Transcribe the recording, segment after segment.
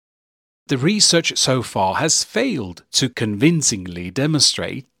the research so far has failed to convincingly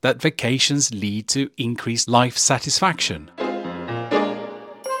demonstrate that vacations lead to increased life satisfaction.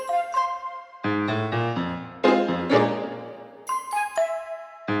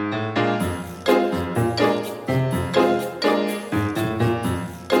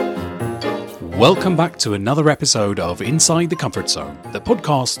 Welcome back to another episode of Inside the Comfort Zone, the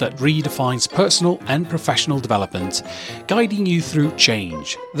podcast that redefines personal and professional development, guiding you through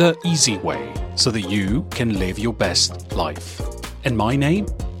change the easy way so that you can live your best life. And my name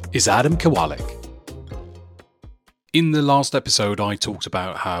is Adam Kowalik. In the last episode, I talked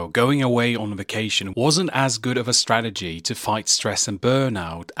about how going away on vacation wasn't as good of a strategy to fight stress and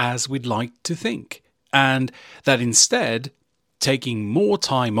burnout as we'd like to think, and that instead, taking more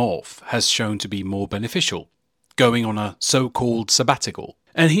time off has shown to be more beneficial, going on a so-called sabbatical.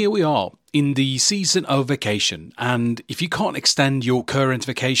 And here we are, in the season of vacation, and if you can't extend your current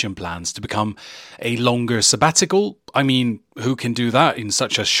vacation plans to become a longer sabbatical, who can do that in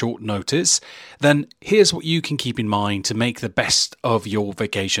such a short notice, then here's what you can keep in mind to make the best of your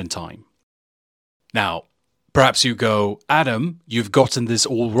vacation time. Now, perhaps you go, Adam, you've gotten this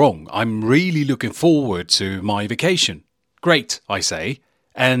all wrong. I'm really looking forward to my vacation. Great, I say,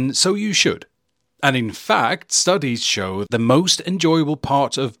 and so you should. And in fact, studies show the most enjoyable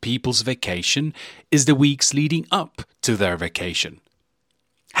part of people's vacation is the weeks leading up to their vacation.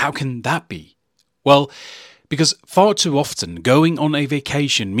 How can that be? Well, because far too often going on a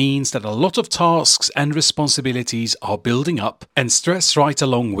vacation means that a lot of tasks and responsibilities are building up and stress right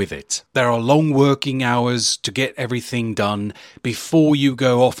along with it. There are long working hours to get everything done before you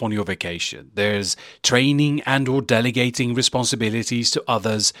go off on your vacation. There's training and or delegating responsibilities to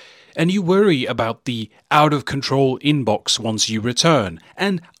others, and you worry about the out-of-control inbox once you return,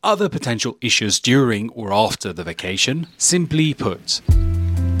 and other potential issues during or after the vacation. Simply put,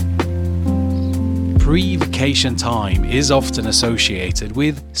 pre-vacation time is often associated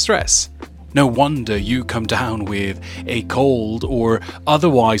with stress. No wonder you come down with a cold or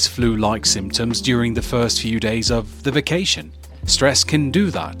otherwise flu-like symptoms during the first few days of the vacation. Stress can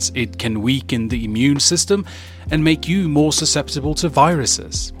do that. It can weaken the immune system and make you more susceptible to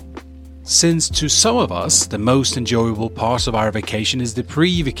viruses. Since to some of us, the most enjoyable part of our vacation is the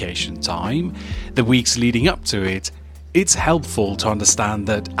pre-vacation time, the weeks leading up to it, it's helpful to understand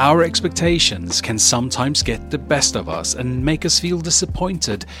that our expectations can sometimes get the best of us and make us feel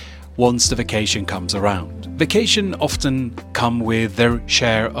disappointed once the vacation comes around. Vacation often come with their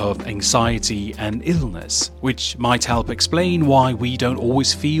share of anxiety and illness, which might help explain why we don't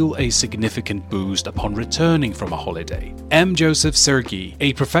always feel a significant boost upon returning from a holiday. M. Joseph Sergi,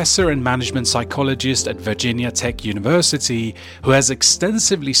 a professor and management psychologist at Virginia Tech University who has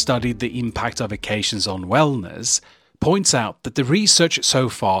extensively studied the impact of vacations on wellness, points out that the research so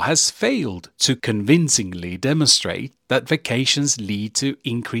far has failed to convincingly demonstrate that vacations lead to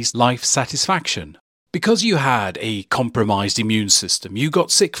increased life satisfaction. Because you had a compromised immune system, you got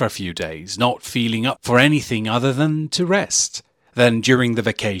sick for a few days, not feeling up for anything other than to rest. Then during the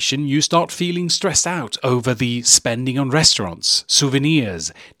vacation, you start feeling stressed out over the spending on restaurants,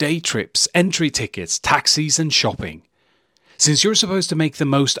 souvenirs, day trips, entry tickets, taxis and shopping. Since you're supposed to make the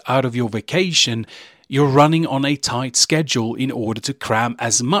most out of your vacation, you're running on a tight schedule in order to cram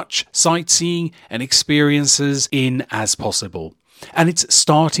as much sightseeing and experiences in as possible. And it's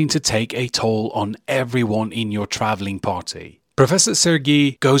starting to take a toll on everyone in your traveling party. Professor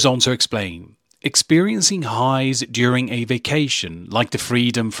Sergi goes on to explain, experiencing highs during a vacation, like the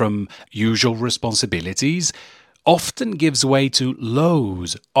freedom from usual responsibilities, often gives way to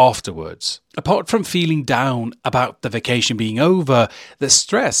lows afterwards. Apart from feeling down about the vacation being over, the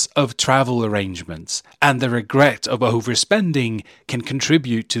stress of travel arrangements and the regret of overspending can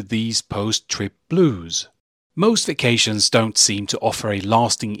contribute to these post-trip blues. Most vacations don't seem to offer a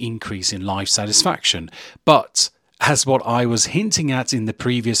lasting increase in life satisfaction, but as what I was hinting at in the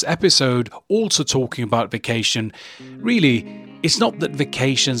previous episode, also talking about vacation, really, it's not that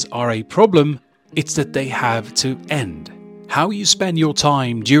vacations are a problem, it's that they have to end. How you spend your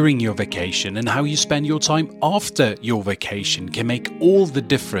time during your vacation and how you spend your time after your vacation can make all the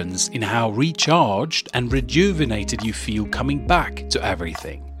difference in how recharged and rejuvenated you feel coming back to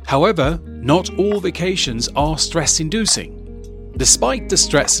everything. However, not all vacations are stress-inducing. Despite the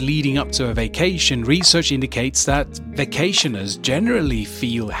stress leading up to a vacation, research indicates that vacationers generally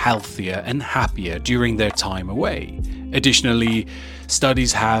feel healthier and happier during their time away. Additionally,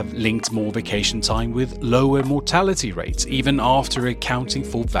 studies have linked more vacation time with lower mortality rates, even after accounting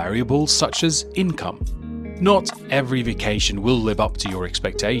for variables such as income. Not every vacation will live up to your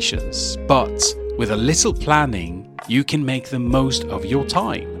expectations, but with a little planning, you can make the most of your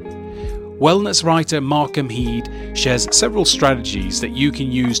time. Wellness writer Markham Heed shares several strategies that you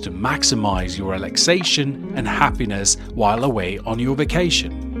can use to maximize your relaxation and happiness while away on your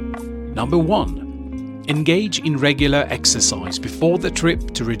vacation. Number 1. Engage in regular exercise before the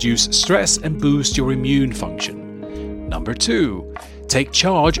trip to reduce stress and boost your immune function. Number 2. Take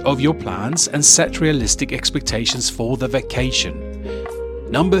charge of your plans and set realistic expectations for the vacation.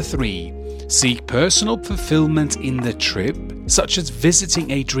 Number 3. Seek personal fulfillment in the trip, such as visiting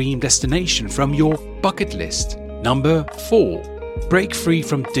a dream destination from your bucket list. Number 4. Break free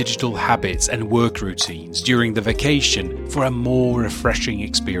from digital habits and work routines during the vacation for a more refreshing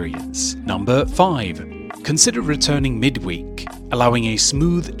experience. Number 5. Consider returning midweek, allowing a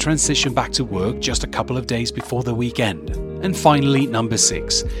smooth transition back to work just a couple of days before the weekend. And finally, number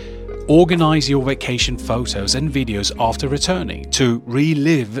 6. Organize your vacation photos and videos after returning to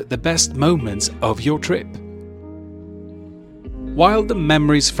relive the best moments of your trip. While the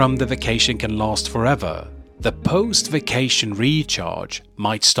memories from the vacation can last forever, the post-vacation recharge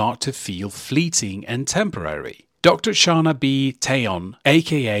might start to feel fleeting and temporary. Dr. Shana B. Tayon,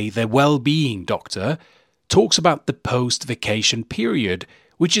 aka the Well-Being Doctor, talks about the post-vacation period,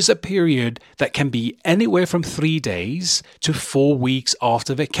 which is a period that can be anywhere from 3 days to 4 weeks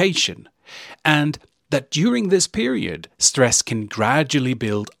after vacation, and that during this period, stress can gradually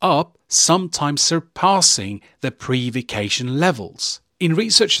build up, sometimes surpassing the pre-vacation levels. In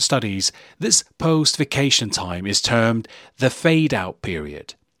research studies, this post-vacation time is termed the fade-out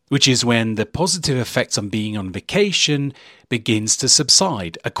period, which is when the positive effects of being on vacation begins to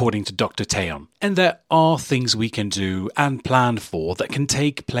subside, according to Dr. Tayon. And there are things we can do and plan for that can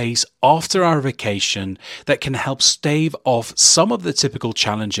take place after our vacation that can help stave off some of the typical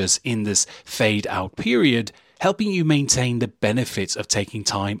challenges in this fade-out period, helping you maintain the benefits of taking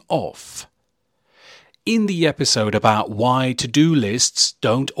time off. In the episode about why to-do lists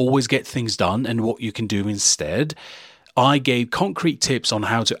don't always get things done and what you can do instead, I gave concrete tips on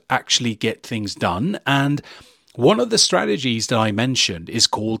how to actually get things done, and one of the strategies that I mentioned is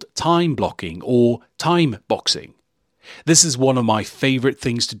called time blocking or time boxing. This is one of my favorite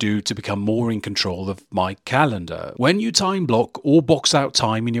things to do to become more in control of my calendar. When you time block or box out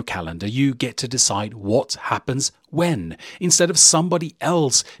time in your calendar, you get to decide what happens when, instead of somebody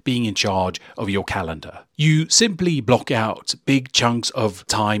else being in charge of your calendar. You simply block out big chunks of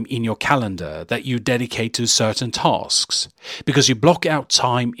time in your calendar that you dedicate to certain tasks. Because you block out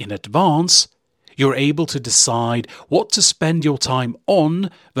time in advance, you're able to decide what to spend your time on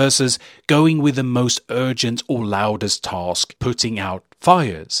versus going with the most urgent or loudest task, putting out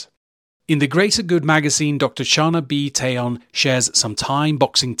fires. In the Greater Good magazine, Dr. Shana B. Tayon shares some time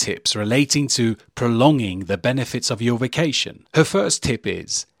boxing tips relating to prolonging the benefits of your vacation. Her first tip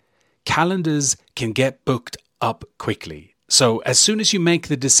is, calendars can get booked up quickly. So as soon as you make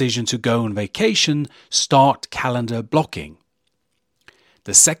the decision to go on vacation, start calendar blocking.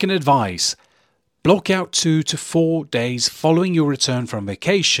 The second advice, block out 2 to 4 days following your return from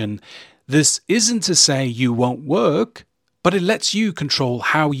vacation. This isn't to say you won't work, but it lets you control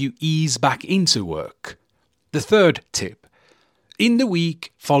how you ease back into work. The third tip, in the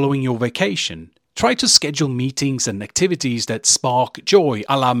week following your vacation, try to schedule meetings and activities that spark joy,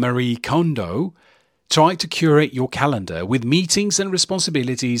 a la Marie Kondo. Try to curate your calendar with meetings and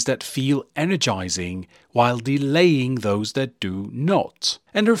responsibilities that feel energizing while delaying those that do not.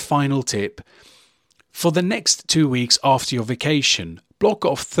 And her final tip, for the next 2 weeks after your vacation, block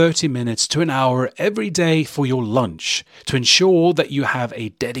off 30 minutes to an hour every day for your lunch to ensure that you have a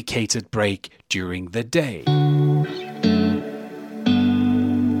dedicated break during the day.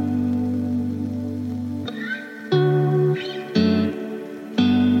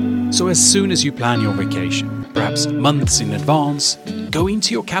 So as soon as you plan your vacation, perhaps months in advance, go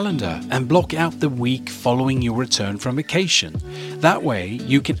into your calendar and block out the week following your return from vacation. That way,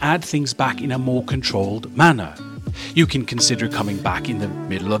 you can add things back in a more controlled manner. You can consider coming back in the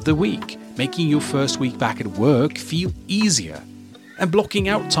middle of the week, making your first week back at work feel easier. And blocking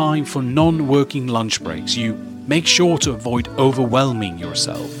out time for non-working lunch breaks, you make sure to avoid overwhelming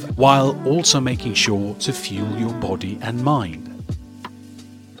yourself, while also making sure to fuel your body and mind.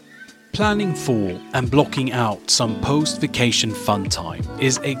 Planning for and blocking out some post-vacation fun time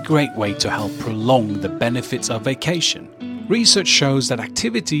is a great way to help prolong the benefits of vacation. Research shows that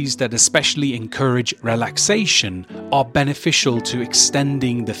activities that especially encourage relaxation are beneficial to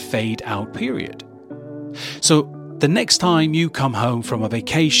extending the fade-out period. So, the next time you come home from a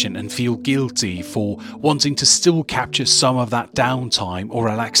vacation and feel guilty for wanting to still capture some of that downtime or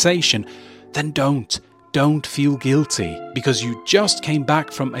relaxation, then don't feel guilty, because you just came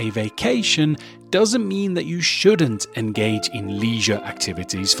back from a vacation doesn't mean that you shouldn't engage in leisure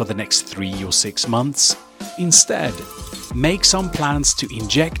activities for the next 3 or 6 months. Instead, make some plans to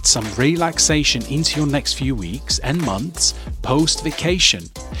inject some relaxation into your next few weeks and months post-vacation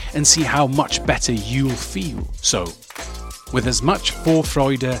and see how much better you'll feel. So, with as much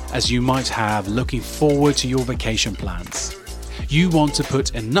Vorfreude as you might have looking forward to your vacation plans, you want to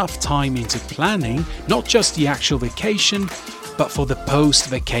put enough time into planning not just the actual vacation, but for the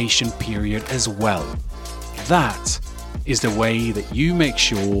post-vacation period as well. That is the way that you make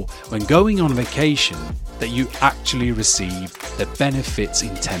sure when going on vacation that you actually receive the benefits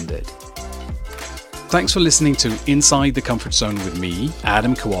intended. Thanks for listening to Inside the Comfort Zone with me,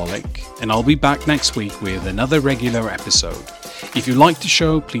 Adam Kowalik, and I'll be back next week with another regular episode. If you like the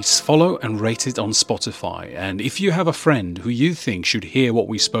show, please follow and rate it on Spotify. And if you have a friend who you think should hear what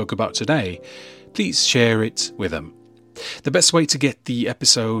we spoke about today, please share it with them. The best way to get the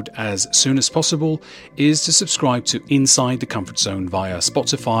episode as soon as possible is to subscribe to Inside the Comfort Zone via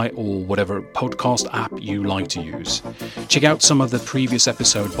Spotify or whatever podcast app you like to use. Check out some of the previous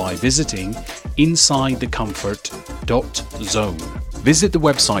episode by visiting insidethecomfort.zone. Visit the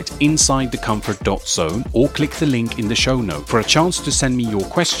website insidethecomfort.zone or click the link in the show note for a chance to send me your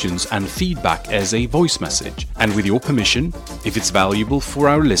questions and feedback as a voice message. And with your permission, if it's valuable for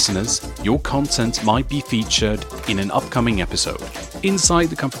our listeners, your content might be featured in an upcoming episode.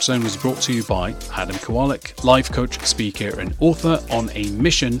 Inside the Comfort Zone was brought to you by Adam Kowalik, life coach, speaker and author on a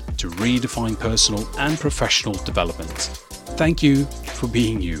mission to redefine personal and professional development. Thank you for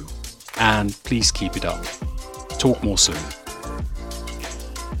being you, and please keep it up. Talk more soon.